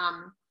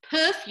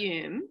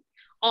perfume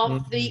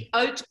of the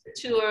haute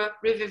couture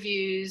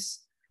Riverviews,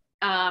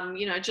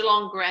 you know,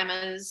 Geelong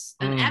Grammars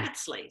and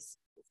Abbotsleys.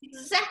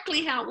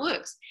 Exactly how it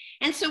works.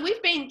 And so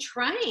we've been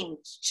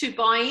trained to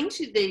buy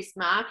into these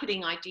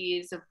marketing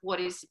ideas of what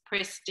is a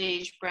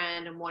prestige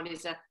brand and what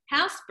is a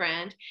house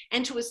brand,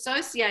 and to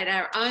associate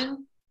our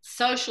own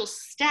social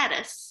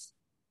status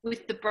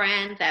with the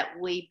brand that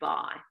we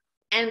buy.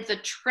 And the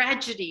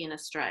tragedy in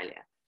Australia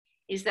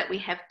is that we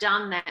have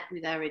done that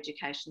with our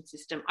education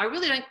system. I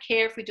really don't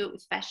care if we do it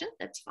with fashion,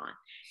 that's fine.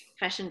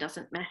 Fashion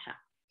doesn't matter.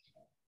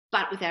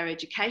 But with our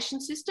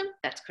education system,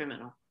 that's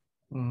criminal.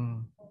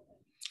 And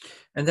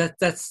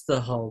that's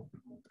the whole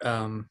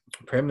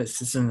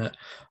premise, isn't it,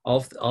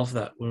 of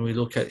that, when we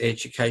look at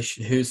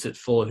education, who's it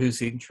for,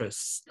 whose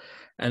interests.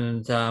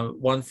 And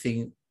one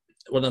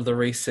of the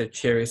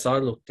research areas I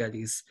looked at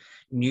is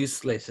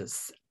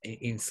newsletters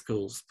in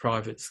schools,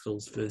 private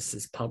schools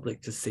versus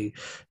public, to see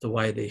the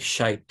way they're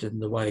shaped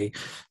and the way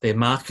they're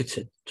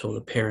marketed to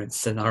the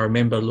parents. And I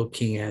remember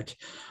looking at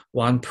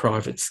one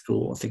private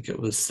school, I think it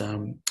was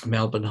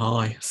Melbourne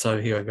High.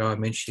 So here I go, I'm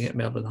mentioning it,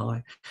 Melbourne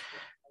High.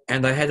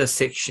 And they had a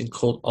section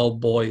called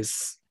Old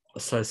Boys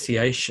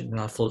Association.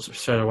 And I thought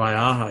straight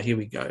away, here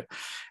we go.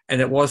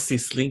 And it was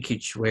this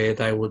linkage where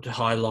they would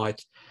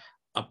highlight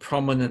a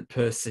prominent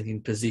person in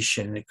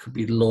position. It could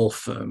be law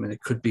firm, and it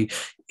could be,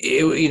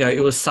 you know,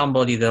 it was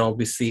somebody that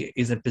obviously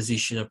is in a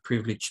position of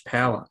privileged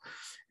power.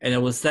 And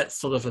it was that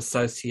sort of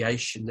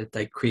association that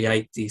they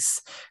create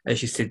this,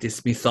 as you said,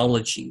 this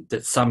mythology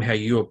that somehow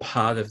you are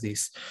part of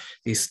this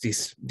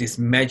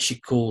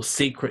magical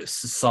secret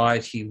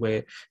society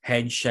where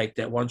handshake,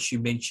 that once you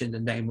mention the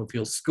name of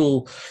your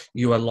school,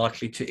 you are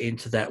likely to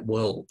enter that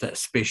world, that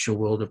special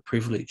world of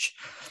privilege.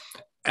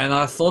 And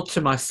I thought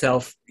to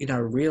myself, you know,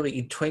 really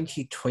in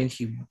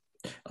 2020,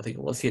 I think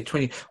it was,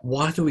 20,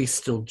 why do we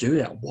still do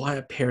that? Why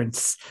are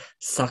parents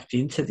sucked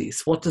into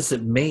this? What does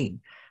it mean?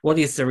 What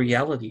is the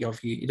reality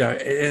of you? You know,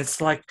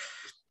 it's like,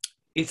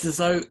 it's as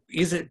though,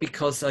 is it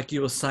because, like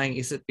you were saying,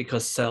 is it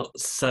because so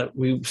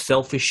we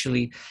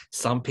selfishly,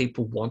 some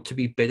people want to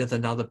be better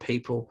than other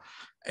people,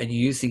 and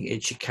using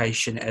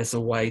education as a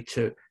way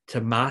to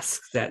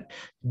mask that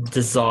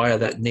desire,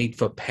 that need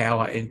for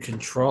power and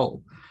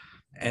control?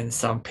 And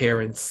some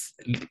parents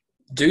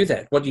do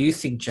that. What do you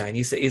think, Jane?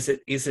 Is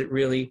it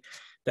really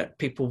that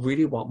people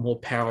really want more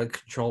power and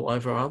control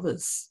over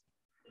others?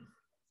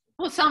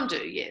 Well, some do,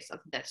 yes, I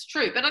think that's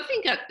true. But I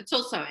think it's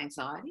also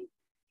anxiety.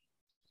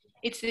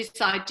 It's this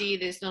idea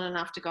there's not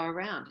enough to go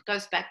around. It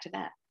goes back to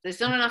that. There's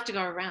not enough to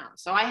go around.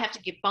 So I have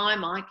to get by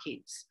my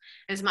kids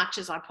as much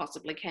as I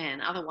possibly can.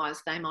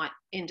 Otherwise, they might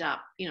end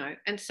up, you know.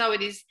 And so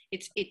it's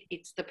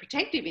the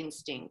protective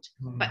instinct,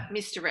 but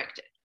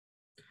misdirected.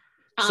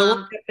 So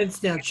what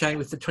happens now, Jane,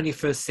 with the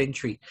 21st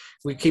century?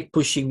 We keep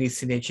pushing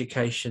this in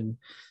education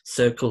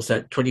circles,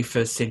 that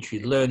 21st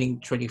century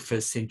learning,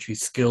 21st century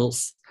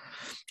skills,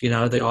 you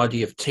know, the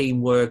idea of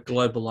teamwork,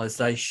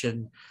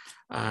 globalization,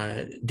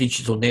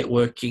 digital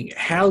networking.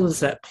 How does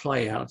that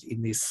play out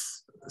in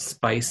these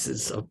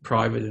spaces of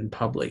private and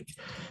public?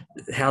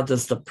 How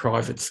does the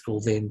private school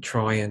then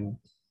try and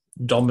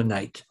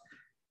dominate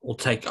or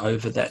take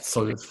over that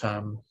sort of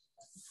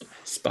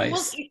space?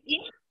 Well,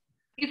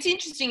 it's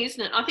interesting,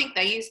 isn't it? I think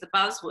they use the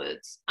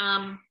buzzwords.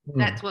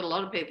 That's what a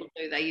lot of people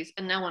do. They use,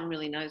 and no one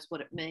really knows what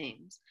it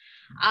means.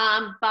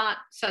 But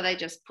so they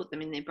just put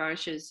them in their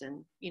brochures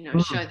and, you know,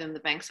 show them the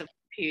banks of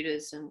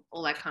computers and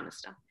all that kind of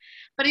stuff.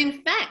 But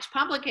in fact,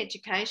 public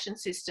education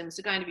systems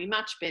are going to be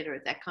much better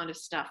at that kind of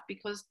stuff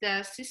because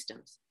they're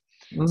systems.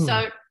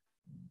 So,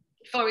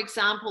 for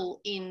example,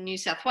 in New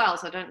South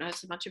Wales, I don't know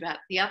so much about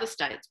the other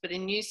states, but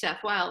in New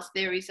South Wales,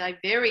 there is a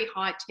very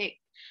high-tech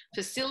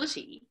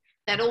facility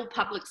that all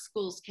public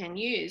schools can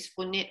use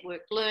for network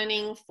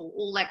learning, for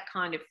all that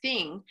kind of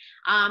thing,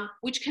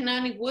 which can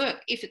only work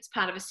if it's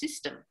part of a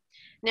system.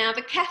 Now,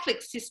 the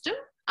Catholic system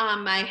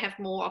may have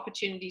more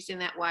opportunities in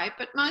that way,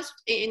 but most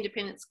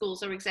independent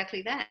schools are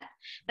exactly that.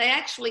 They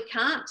actually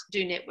can't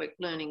do network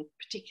learning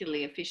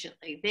particularly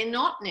efficiently. They're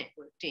not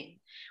networked in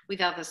with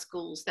other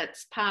schools.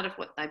 That's part of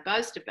what they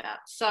boast about.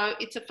 So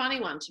it's a funny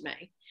one to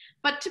me.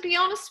 But to be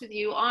honest with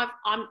you,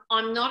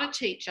 I'm not a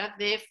teacher,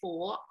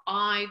 therefore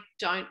I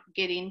don't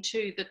get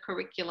into the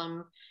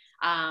curriculum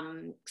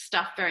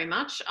stuff very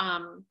much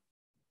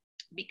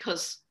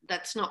because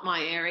that's not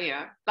my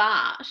area.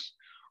 But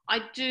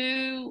I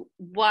do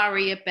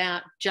worry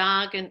about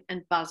jargon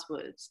and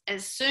buzzwords.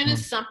 As soon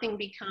as something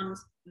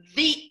becomes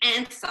the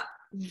answer,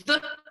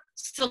 the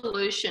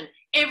solution,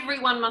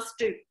 everyone must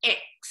do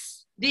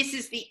X. This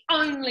is the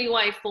only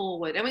way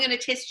forward, and we're going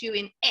to test you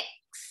in X.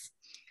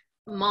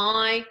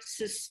 My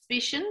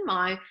suspicion,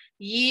 my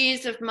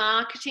years of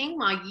marketing,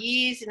 my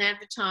years in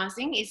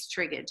advertising is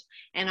triggered.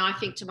 And I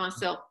think to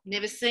myself,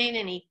 never seen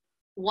any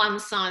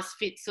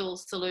one-size-fits-all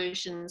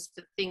solutions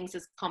for things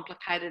as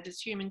complicated as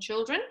human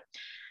children.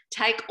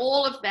 Take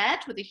all of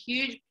that with a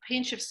huge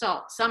pinch of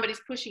salt.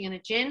 Somebody's pushing an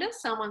agenda,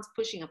 someone's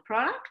pushing a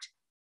product,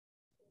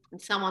 and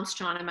someone's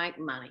trying to make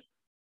money.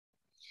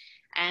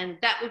 And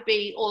that would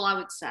be all I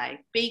would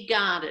say. Be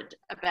guarded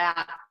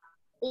about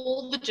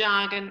all the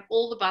jargon,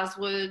 all the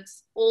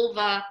buzzwords, all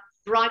the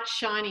bright,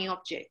 shiny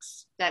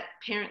objects that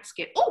parents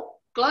get. Oh,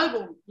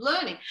 global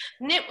learning,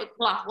 network,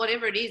 blah,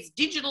 whatever it is,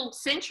 digital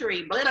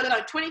century, blah, blah,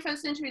 blah, 21st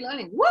century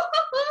learning.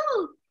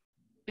 Woo-hoo-hoo!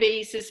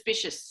 Be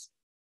suspicious.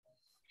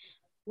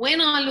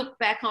 When I look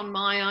back on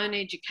my own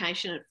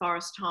education at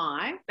Forest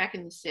High back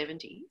in the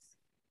 70s,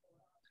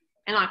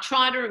 and I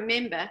try to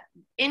remember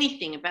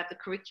anything about the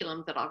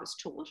curriculum that I was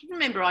taught.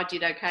 Remember, I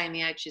did okay in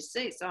the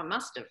HSC, so I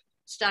must have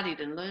studied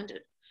and learned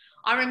it.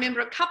 I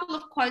remember a couple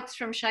of quotes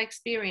from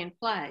Shakespearean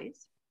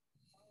plays,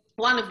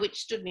 one of which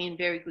stood me in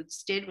very good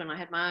stead when I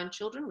had my own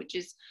children, which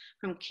is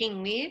from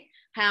King Lear,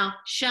 how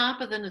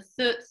sharper than a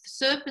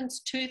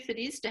serpent's tooth it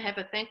is to have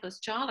a thankless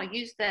child. I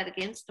used that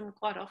against them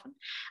quite often.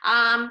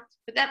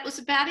 But that was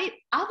about it.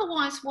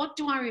 Otherwise, what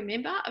do I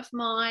remember of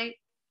my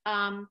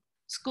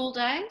school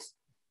days?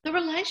 The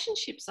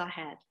relationships I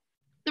had.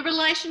 The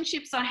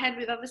relationships I had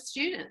with other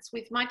students,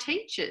 with my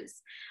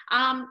teachers,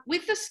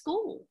 with the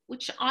school,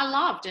 which I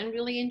loved and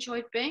really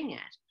enjoyed being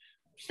at.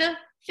 The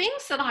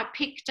things that I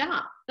picked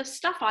up, the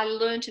stuff I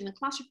learned in the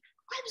classroom,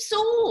 I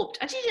absorbed.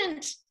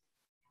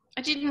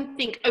 I didn't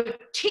think, oh,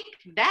 tick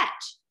that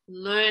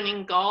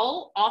learning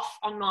goal off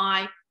on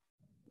my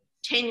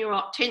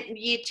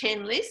year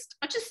 10 list.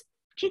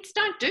 Kids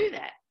don't do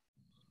that.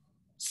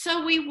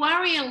 So we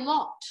worry a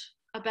lot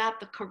about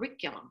the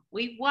curriculum.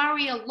 We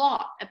worry a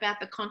lot about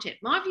the content.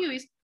 My view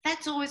is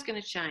that's always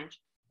going to change.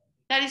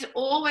 That is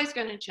always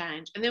going to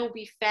change. And there will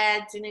be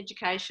fads in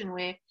education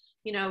where,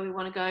 we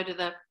want to go to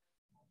the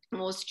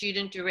more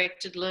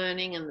student-directed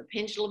learning and the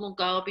pendulum will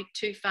go a bit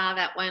too far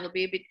that way and it'll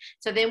be a bit...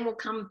 So then we'll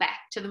come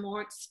back to the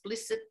more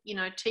explicit,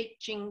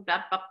 teaching,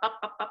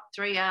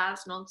 3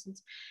 hours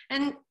nonsense.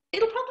 And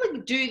it'll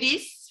probably do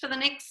this for the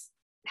next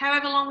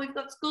however long we've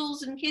got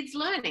schools and kids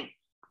learning.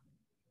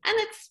 And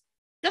it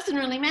doesn't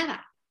really matter.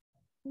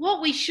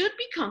 What we should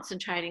be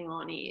concentrating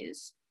on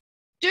is,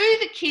 do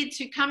the kids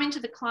who come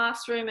into the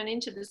classroom and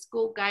into the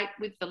school gate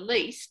with the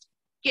least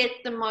get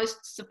the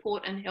most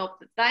support and help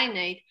that they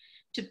need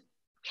to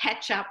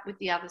catch up with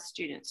the other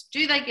students?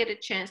 Do they get a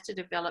chance to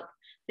develop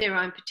their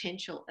own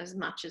potential as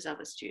much as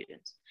other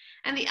students?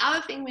 And the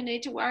other thing we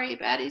need to worry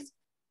about is,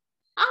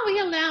 are we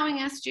allowing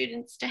our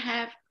students to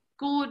have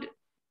good,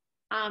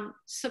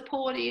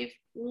 supportive,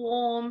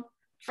 warm,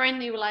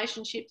 friendly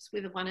relationships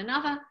with one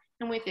another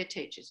and with their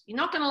teachers? You're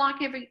not going to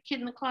like every kid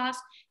in the class.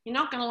 You're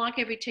not going to like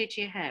every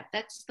teacher you have.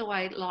 That's the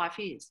way life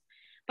is.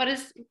 But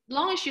as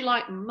long as you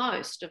like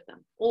most of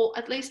them, or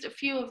at least a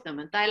few of them,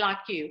 and they like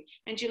you,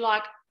 and you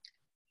like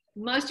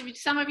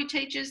some of your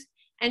teachers,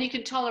 and you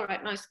can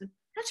tolerate most of them,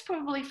 that's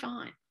probably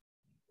fine.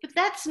 But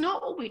that's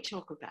not what we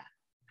talk about.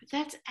 But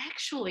that's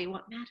actually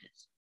what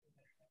matters.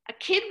 A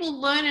kid will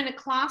learn in a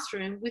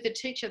classroom with a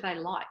teacher they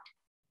like.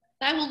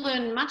 They will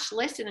learn much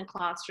less in a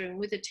classroom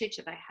with a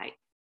teacher they hate.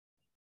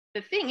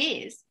 The thing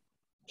is,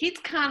 kids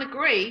can't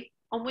agree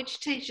on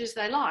which teachers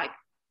they like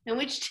and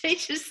which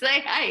teachers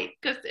they hate,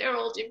 because they're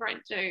all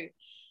different too.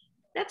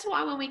 That's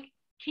why when we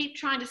keep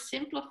trying to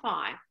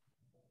simplify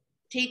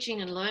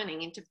teaching and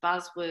learning into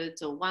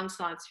buzzwords or one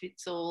size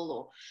fits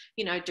all,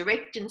 or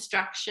direct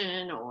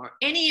instruction, or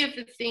any of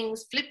the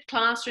things, flipped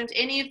classrooms,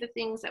 any of the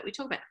things that we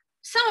talk about,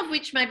 some of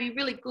which may be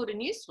really good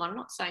and useful, I'm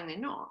not saying they're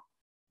not,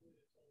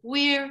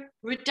 we're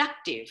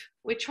reductive.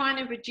 We're trying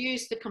to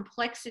reduce the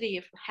complexity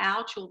of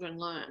how children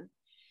learn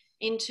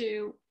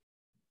into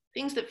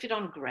things that fit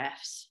on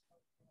graphs.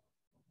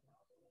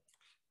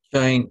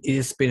 Jane, it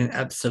has been an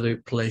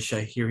absolute pleasure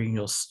hearing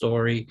your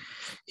story,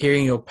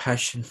 hearing your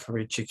passion for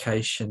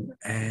education,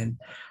 and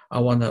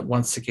I want to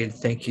once again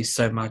thank you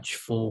so much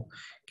for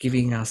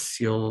giving us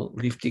your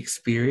lived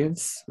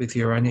experience with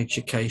your own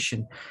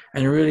education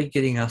and really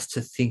getting us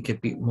to think a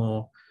bit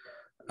more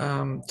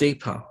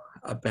deeper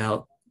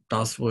about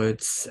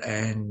buzzwords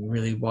and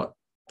really what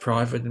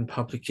private and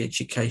public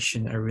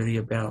education are really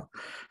about.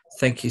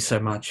 Thank you so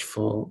much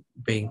for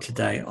being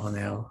today on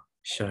our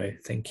show.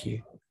 Thank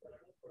you.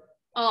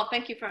 Oh,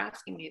 thank you for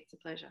asking me. It's a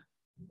pleasure.